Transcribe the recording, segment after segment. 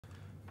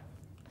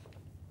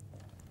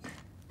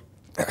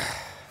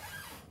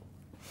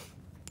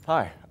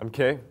Hi, I'm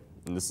Kay,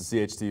 and this is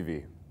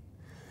CHTV.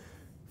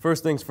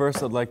 First things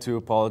first, I'd like to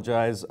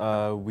apologize.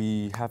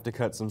 We have to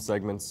cut some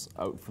segments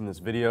out from this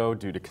video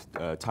due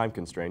to time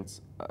constraints.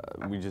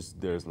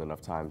 There isn't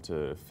enough time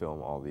to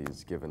film all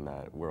these, given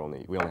that we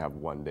only have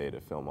one day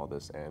to film all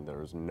this, and there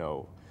was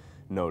no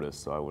notice,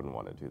 so I wouldn't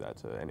want to do that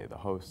to any of the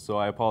hosts. So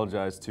I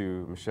apologize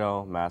to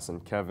Michelle, Masson,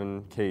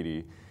 Kevin,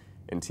 Katie,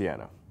 and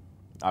Tiana.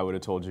 I would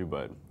have told you,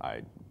 but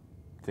I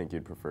think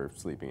you'd prefer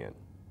sleeping in.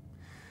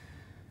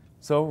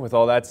 So with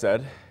all that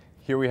said,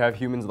 here we have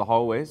Humans of the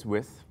Hallways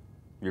with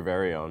your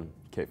very own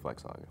K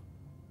Flexaga.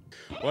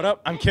 What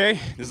up? I'm Kay.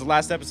 This is the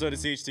last episode of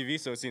CHTV,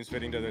 so it seems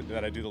fitting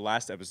that I do the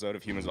last episode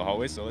of Humans of the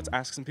Hallways. So let's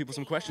ask some people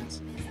some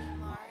questions.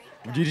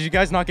 Did you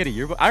guys not get a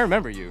yearbook? I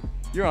remember you.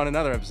 You're on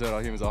another episode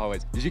of Humans of the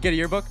Hallways. Did you get a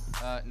yearbook?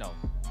 No.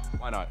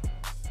 Why not?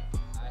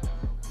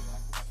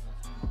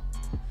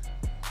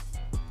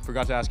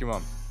 Forgot to ask your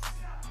mom.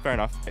 Fair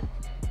enough.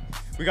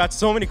 We got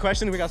so many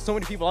questions. We got so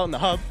many people out in the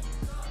hub.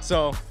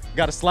 So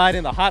got to slide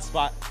in the hot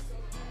spot.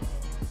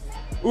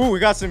 Ooh, we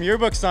got some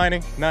yearbook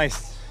signing.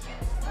 Nice.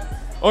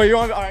 Oh, you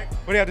want? All right.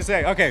 What do you have to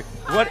say? Okay.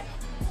 What?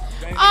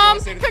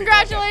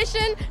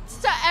 Congratulations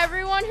to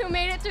everyone who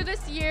made it through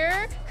this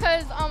year,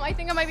 because I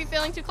think I might be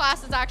failing 2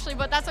 classes actually,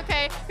 but that's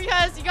okay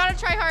because you gotta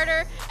try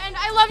harder. And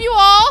I love you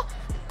all.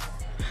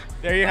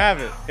 There you have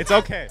it. It's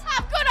okay.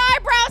 Have good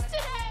eyebrows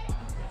today.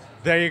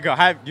 There you go.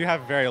 You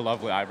have very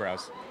lovely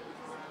eyebrows.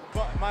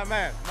 But my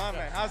man,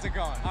 how's it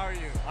going? How are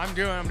you? I'm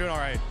doing all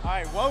right. All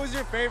right, what was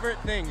your favorite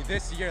thing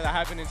this year that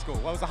happened in school?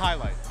 What was the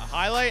highlight? A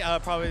highlight?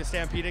 Probably the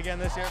Stampede again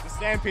this year. The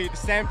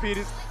Stampede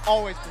is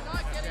always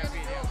pretty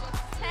Stampede,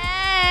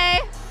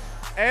 Hey.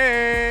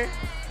 Hey,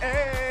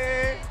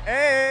 hey,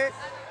 hey.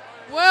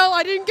 Well,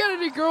 I didn't get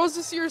any girls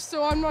this year,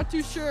 so I'm not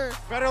too sure.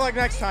 Better luck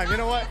next time, you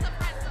know what?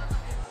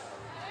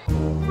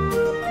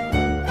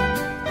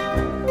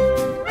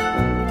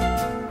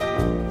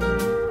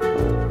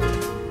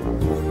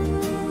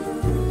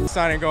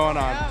 Signing going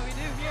on. Yeah, we do.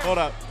 Yeah. Hold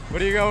up.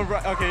 What are you going?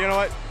 Okay, you know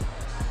what?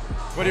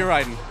 What are you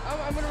writing?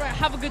 I'm gonna write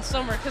 "Have a good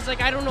summer" because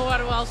I don't know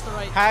what else to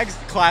write. Hags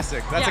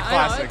classic. That's a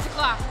classic. I know, it's a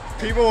classic.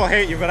 People will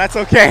hate you, but that's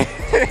okay.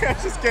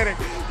 Just kidding.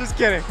 Just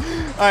kidding.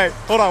 All right,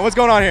 hold on. What's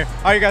going on here?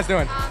 How are you guys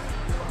doing?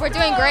 We're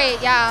doing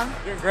great, yeah.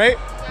 Doing great?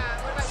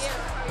 Yeah, what about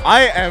you?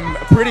 I am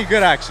pretty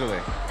good, actually.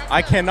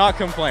 I cannot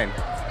complain.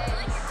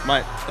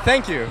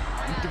 Thank you.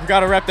 You've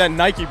got to rep that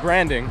Nike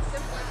branding.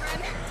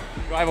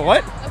 Do I have a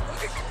what?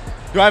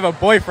 Do I have a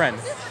boyfriend?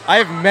 I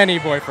have many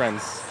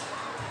boyfriends.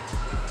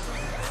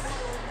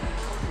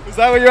 Is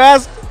that what you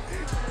asked?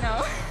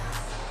 No.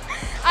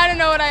 I don't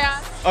know what I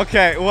asked.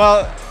 Okay,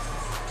 well,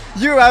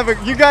 you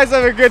guys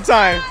have a good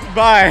time.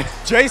 Bye.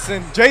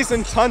 Jason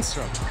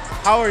Tunstrom.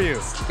 How are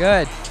you?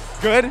 Good.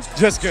 Good?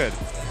 Just good.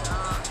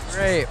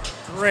 Great.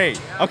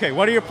 Great. Okay,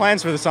 what are your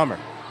plans for the summer?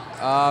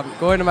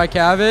 Going to my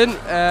cabin,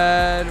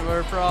 and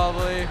we're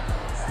probably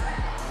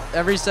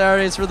every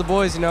Saturday's for the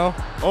boys, you know.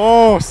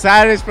 Oh,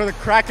 Saturdays for the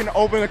cracking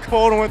open the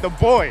cold one with the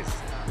boys.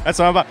 That's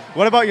what I'm about.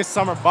 What about your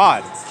summer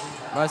bod?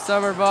 My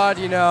summer bod,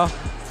 you know,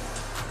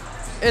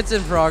 it's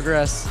in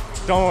progress.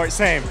 Don't worry,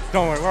 same.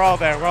 Don't worry, we're all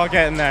there. We're all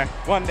getting there.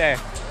 One day.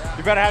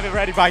 You better have it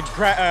ready by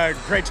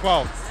grade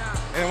 12.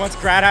 And then once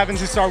grad happens,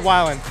 you start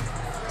wilding.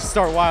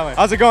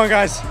 How's it going,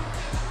 guys? I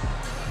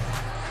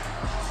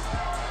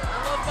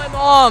love my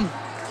mom.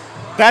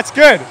 That's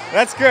good.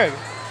 That's good.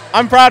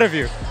 I'm proud of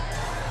you.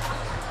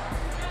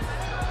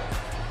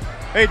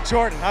 Hey,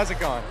 Jordan, how's it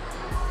going?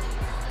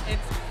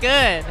 It's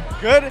good.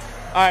 Good? All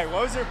right,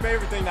 what was your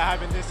favorite thing that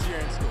happened this year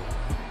in school?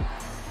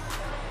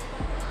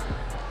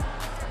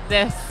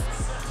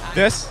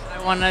 This?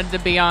 I wanted to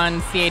be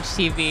on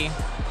CHTV.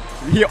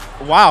 Yeah,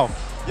 wow.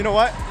 You know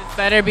what? It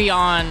better be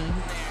on.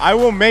 I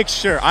will make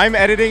sure. I'm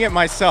editing it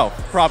myself,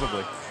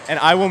 probably. And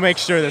I will make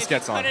sure this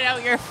gets on. Put it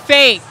out, you're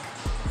fake.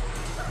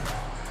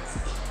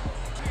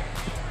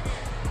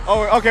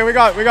 Oh, okay, we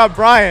got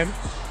Brian.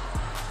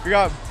 We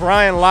got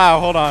Brian Lau.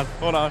 Hold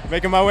on.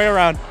 Making my way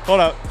around. Hold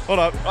up. Oh,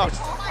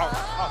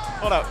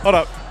 hold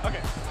up. Okay.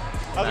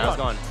 How's it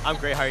going? I'm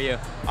great. How are you?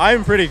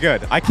 I'm pretty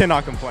good. I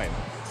cannot complain.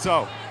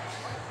 So,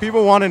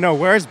 people want to know,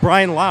 where's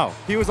Brian Lau?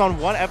 He was on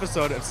one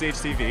episode of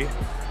CHTV,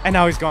 and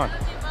now he's gone.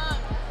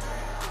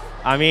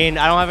 I mean,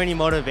 I don't have any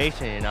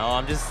motivation, you know.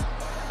 I'm just.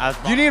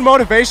 You need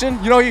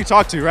motivation? You know who you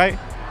talk to, right?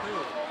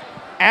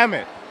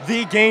 Amit,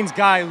 the Gaines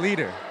guy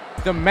leader,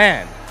 the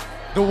man,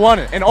 the one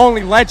and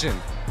only legend.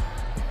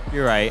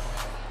 You're right.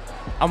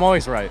 I'm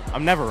always right.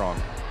 I'm never wrong.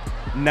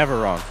 Never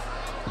wrong.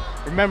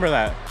 Remember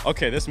that.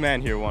 Okay, this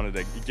man here wanted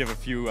to give a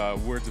few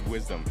words of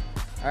wisdom.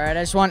 All right,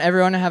 I just want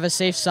everyone to have a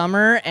safe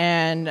summer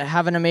and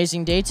have an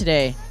amazing day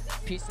today.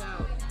 Peace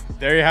out.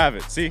 There you have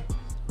it. See?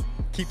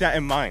 Keep that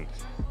in mind.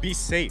 Be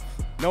safe.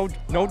 No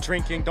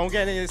drinking. Don't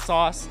get any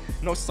sauce.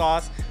 No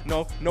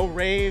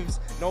raves.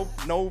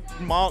 No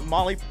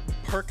Molly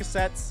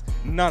Percocets.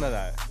 None of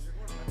that.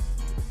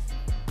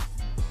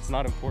 It's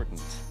not important.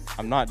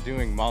 I'm not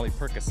doing Molly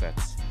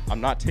Percocets. I'm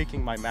not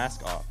taking my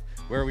mask off.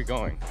 Where are we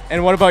going?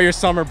 And what about your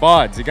summer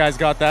bods? You guys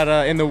got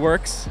that in the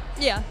works?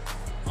 Yeah.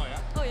 Oh yeah?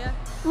 Oh yeah.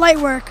 Light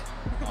work.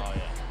 Oh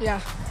yeah.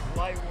 Yeah.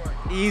 Light work.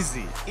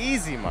 Easy.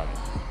 Easy money.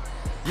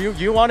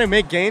 You want to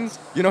make gains?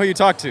 You know who you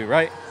talk to,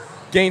 right?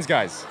 Gains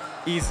guys.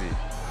 Easy.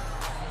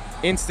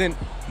 Instant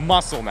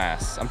muscle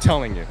mass. I'm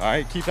telling you. All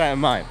right, keep that in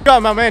mind.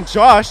 Got my man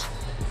Josh.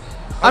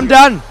 I'm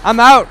done. I'm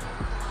out.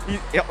 Wait,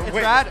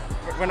 rad.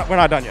 we're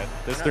not done yet.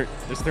 There's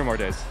 3 more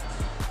days.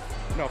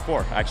 No,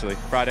 4 actually.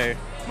 Friday,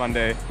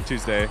 Monday,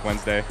 Tuesday,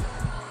 Wednesday.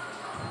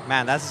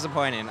 Man, that's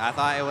disappointing. I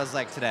thought it was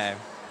like today.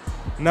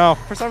 No,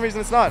 for some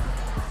reason it's not.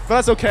 But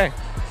that's okay.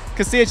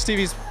 Because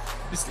CHTV's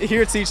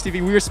here at CHTV,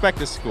 we respect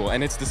this school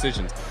and its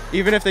decisions,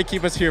 even if they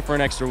keep us here for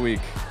an extra week.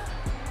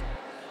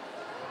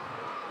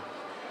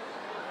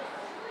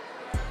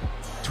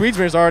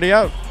 Tweedsmear's already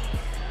out.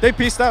 They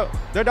peaced out.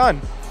 They're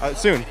done.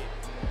 Soon.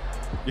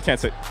 You can't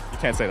say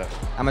that.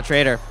 I'm a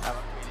traitor.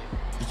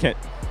 You can't.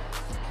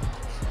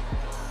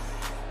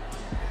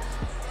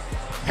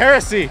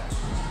 Heresy.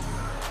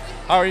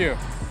 How are you?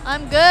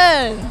 I'm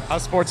good.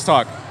 How's sports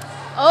talk?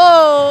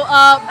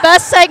 Oh,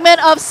 best segment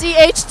of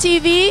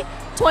CHTV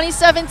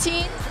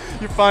 2017.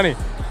 You're funny.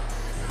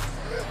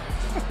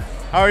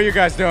 How are you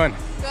guys doing?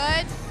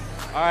 Good.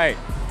 All right.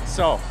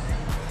 So,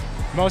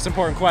 most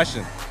important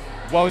question.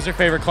 What was your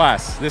favorite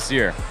class this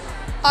year?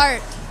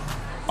 Art.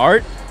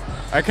 Art?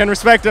 I can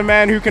respect a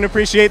man who can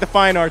appreciate the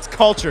fine arts.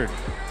 Cultured.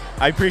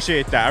 I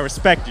appreciate that. I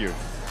respect you.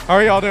 How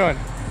are y'all doing?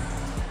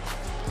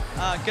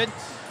 Good.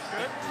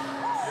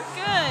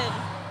 Good.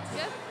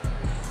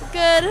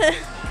 Good.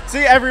 See,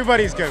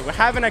 everybody's good. We're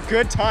having a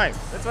good time.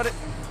 That's what it.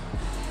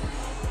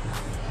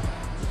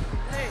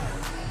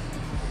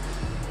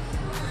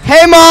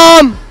 Hey,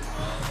 Mom!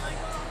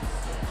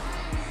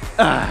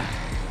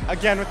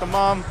 Again with the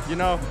mom, you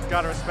know,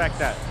 gotta respect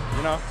that,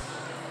 you know?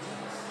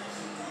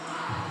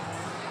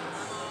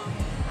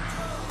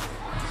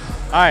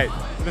 All right,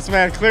 this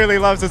man clearly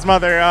loves his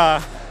mother.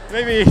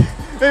 Maybe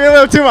a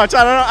little too much.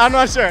 I don't know. I'm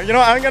not sure. You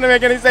know, I'm gonna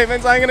make any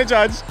statements. I'm gonna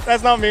judge.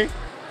 That's not me.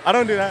 I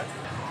don't do that.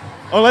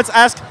 Oh, let's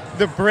ask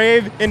the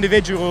brave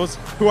individuals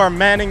who are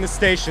manning the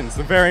stations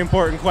the very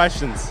important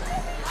questions.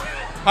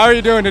 How are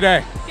you doing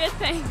today? Good,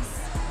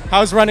 thanks.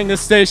 How's running this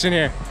station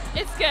here?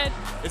 It's good.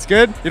 It's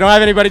good? You don't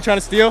have anybody trying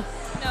to steal?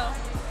 No.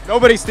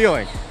 Nobody's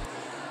stealing.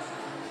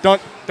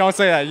 Don't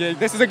say that.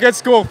 This is a good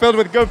school filled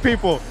with good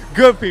people.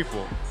 Good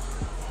people.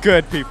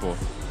 Good people.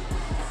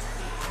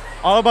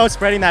 All about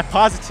spreading that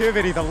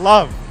positivity, the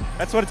love.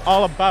 That's what it's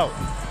all about.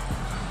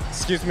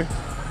 Excuse me.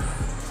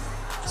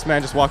 This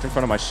man just walked in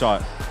front of my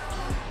shot.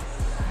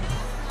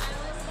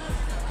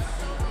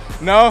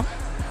 No?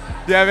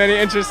 Do you have any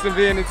interest in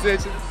being in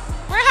station?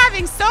 We're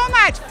having so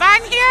much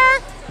fun here.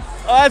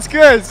 Oh, that's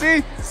good.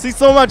 See,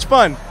 so much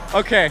fun.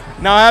 Okay,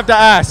 now I have to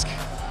ask,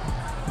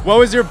 what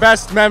was your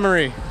best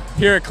memory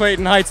here at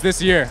Clayton Heights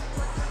this year?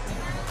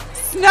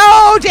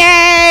 Snow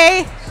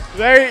day.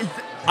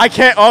 I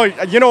can't. Oh,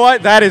 you know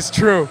what? That is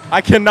true.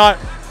 I cannot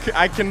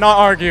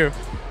argue.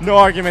 No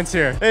arguments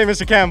here. Hey,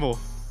 Mr. Campbell,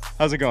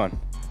 how's it going?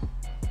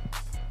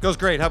 Goes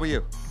great. How about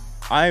you?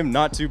 I'm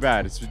not too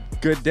bad. It's a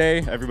good day.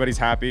 Everybody's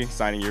happy.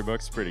 Signing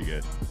yearbooks, pretty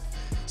good.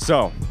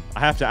 So,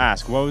 I have to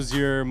ask, what was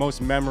your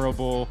most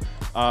memorable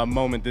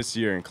moment this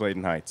year in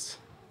Clayton Heights?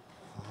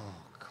 Oh,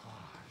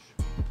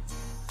 gosh.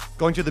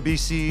 Going to the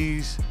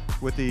BCs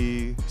with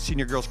the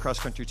senior girls cross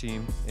country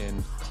team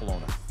in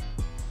Kelowna.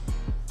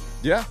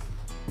 Yeah,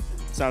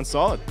 sounds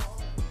solid.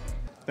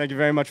 Thank you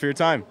very much for your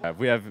time.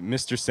 We have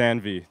Mr.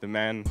 Sanvi, the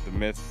man, the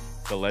myth,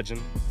 the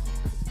legend.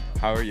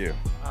 How are you?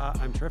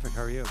 I'm terrific.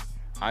 How are you?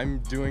 I'm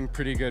doing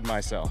pretty good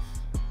myself.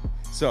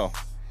 So,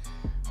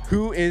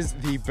 who is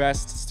the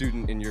best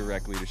student in your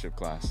rec leadership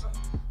class?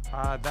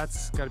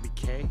 That's got to be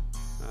K,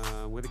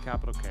 with a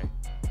capital K.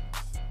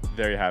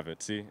 There you have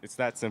it. See, it's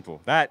that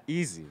simple, that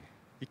easy.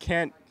 You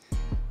can't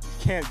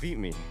beat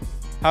me.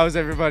 How's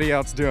everybody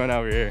else doing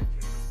over here?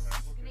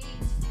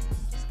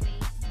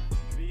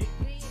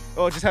 Great.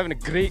 Oh, just having a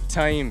great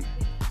time.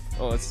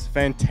 Oh, it's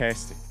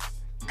fantastic.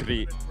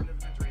 Great. We're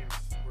living a dream.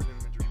 We're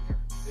living a dream here.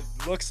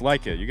 It looks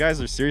like it. You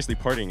guys are seriously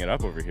partying it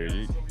up over here.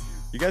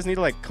 You guys need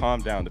to like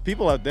calm down. The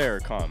people out there are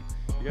calm.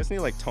 You guys need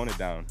to like tone it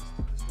down.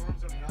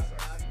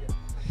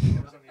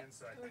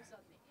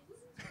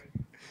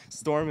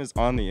 Storm is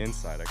on the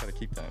inside. I gotta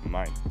keep that in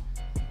mind.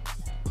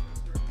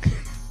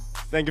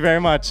 Thank you very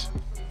much.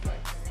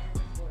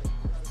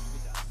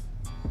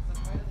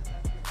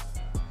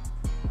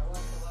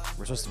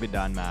 We're supposed to be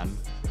done, man.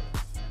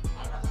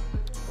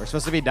 We're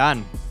supposed to be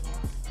done.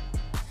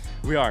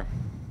 We are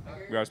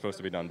supposed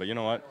to be done, but you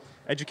know what?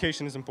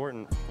 Education is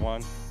important,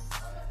 Juan.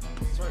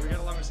 Sorry, we got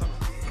to love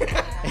something.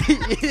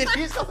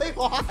 He's going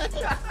on.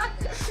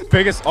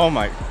 Biggest, oh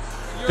my.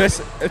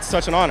 It's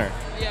such an honor.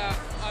 Yeah,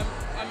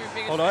 I'm your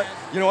biggest Hold on. fan.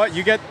 You know what?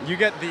 You get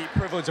the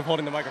privilege of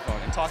holding the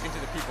microphone and talking to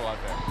the people out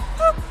there.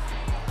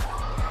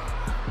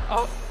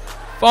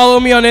 Follow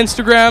me on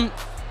Instagram.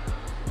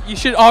 You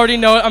should already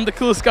know it. I'm the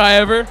coolest guy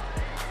ever. And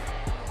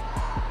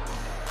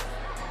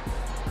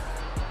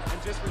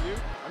just for you,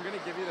 I'm going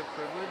to give you the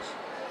privilege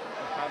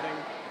of having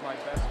my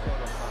best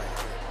photo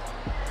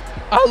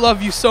signed. I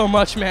love you so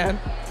much, man.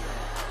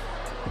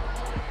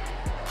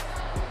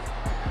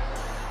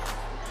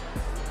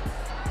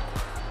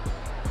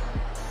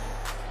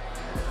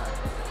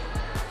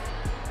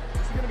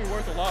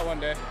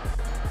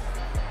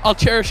 I'll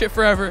cherish it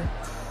forever.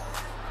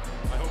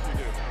 I hope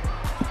you do.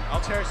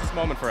 I'll cherish this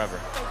moment forever.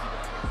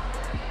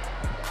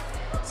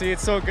 See,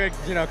 it's so good,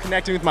 you know,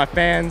 connecting with my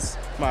fans,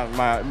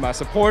 my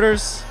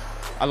supporters.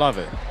 I love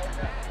it.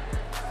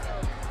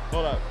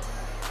 Hold up.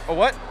 Oh,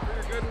 what?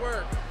 Good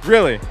work.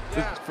 Really?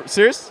 Yeah.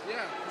 Serious?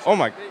 Yeah. Oh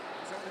my.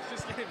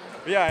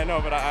 Yeah, I know,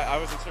 but I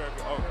wasn't sure.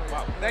 Oh,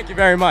 wow. Thank you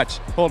very much.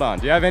 Hold on.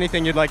 Do you have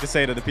anything you'd like to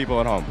say to the people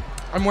at home?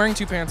 I'm wearing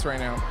 2 pants right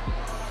now.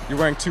 You're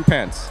wearing 2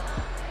 pants.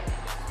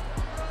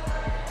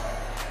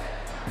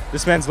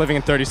 This man's living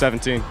in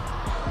 3017.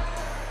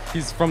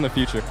 He's from the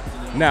future.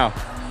 Now,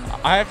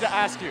 I have to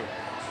ask you,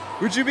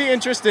 would you be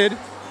interested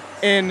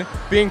in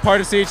being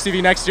part of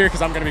CHTV next year?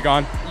 Because I'm going to be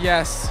gone.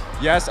 Yes.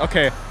 Yes?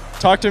 Okay.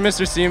 Talk to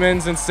Mr.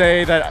 Siemens and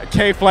say that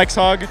K Flex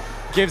Hug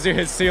gives you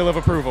his seal of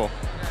approval.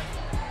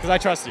 Because I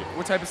trust you.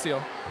 What type of seal?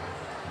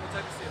 What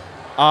type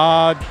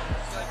of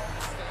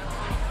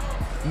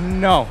seal?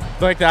 No.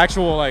 Like the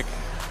actual, like,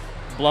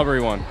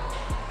 blubbery one.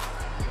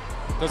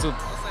 That's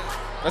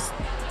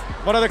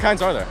what other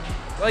kinds are there?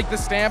 Like the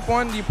stamp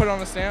one? Do you put it on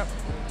the stamp?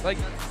 Like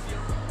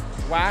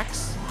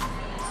wax?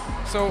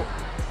 So.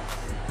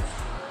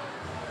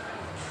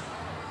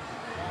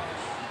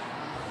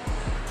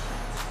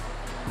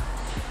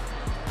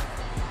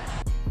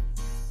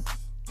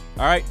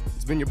 All right,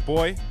 it's been your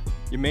boy,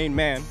 your main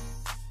man,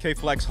 K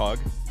Flex Hog,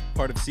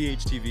 part of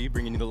CHTV,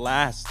 bringing you the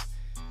last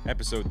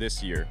episode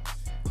this year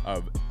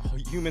of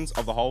Humans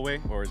of the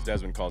Hallway, or as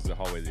Desmond calls it,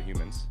 Hallways of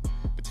Humans.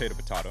 Potato,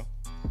 potato.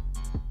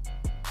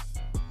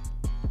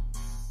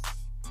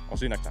 I'll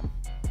see you next time.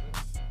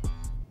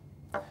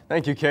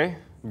 Thank you, Kay.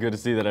 Good to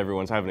see that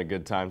everyone's having a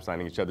good time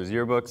signing each other's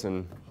yearbooks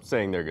and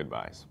saying their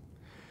goodbyes.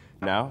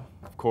 Now,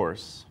 of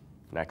course,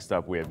 next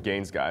up we have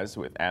Gaines Guys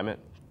with Amit,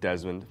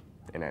 Desmond,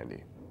 and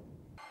Andy.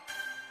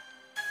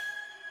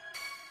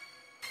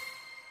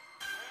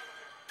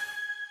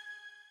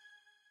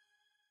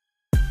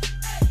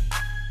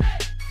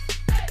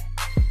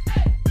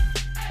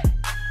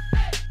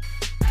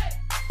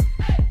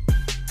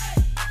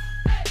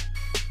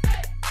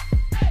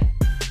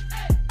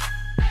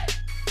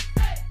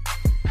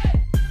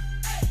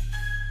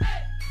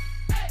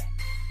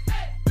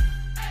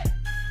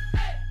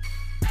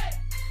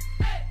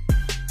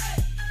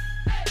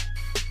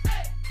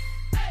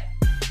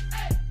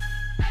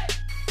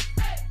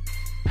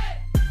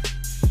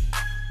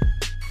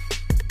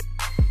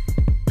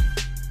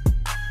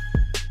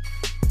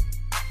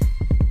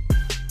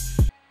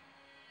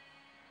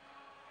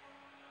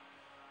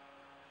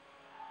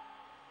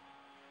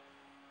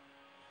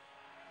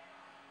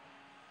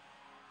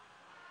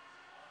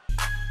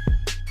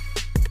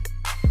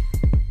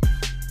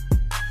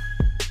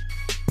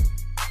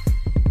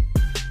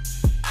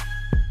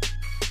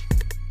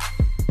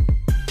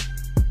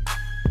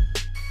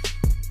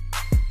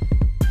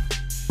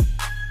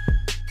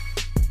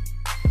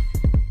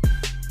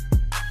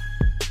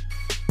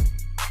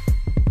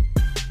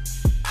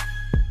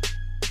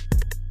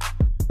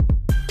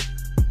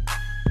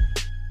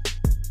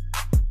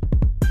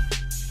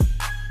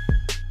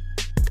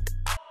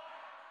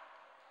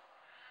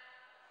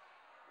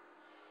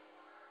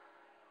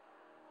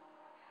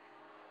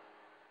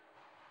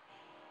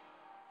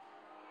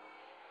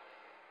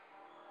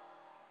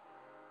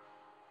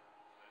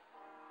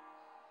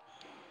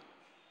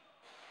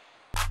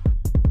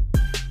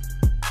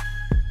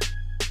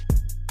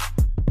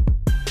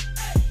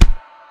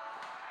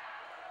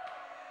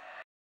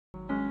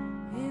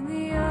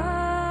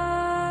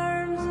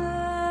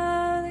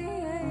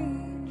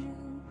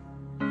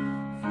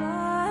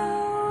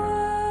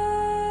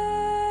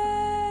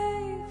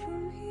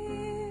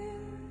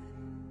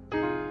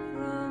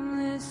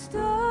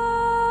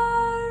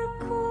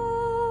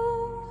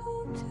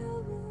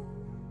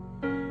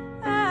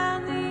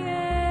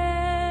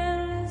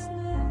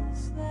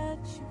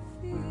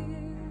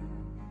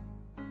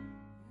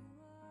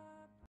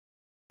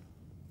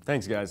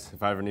 Thanks, guys.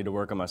 If I ever need to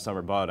work on my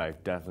summer bod, I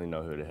definitely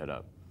know who to hit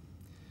up.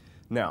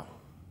 Now,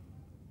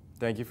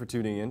 thank you for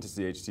tuning in to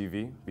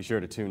CHTV. Be sure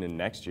to tune in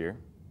next year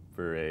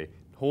for a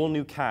whole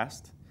new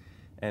cast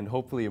and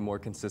hopefully a more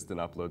consistent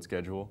upload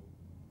schedule.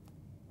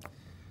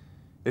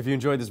 If you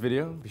enjoyed this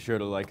video, be sure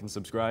to like and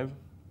subscribe.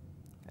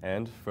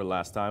 And for the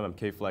last time, I'm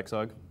K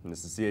Flexhog, and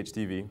this is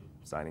CHTV,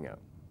 signing out.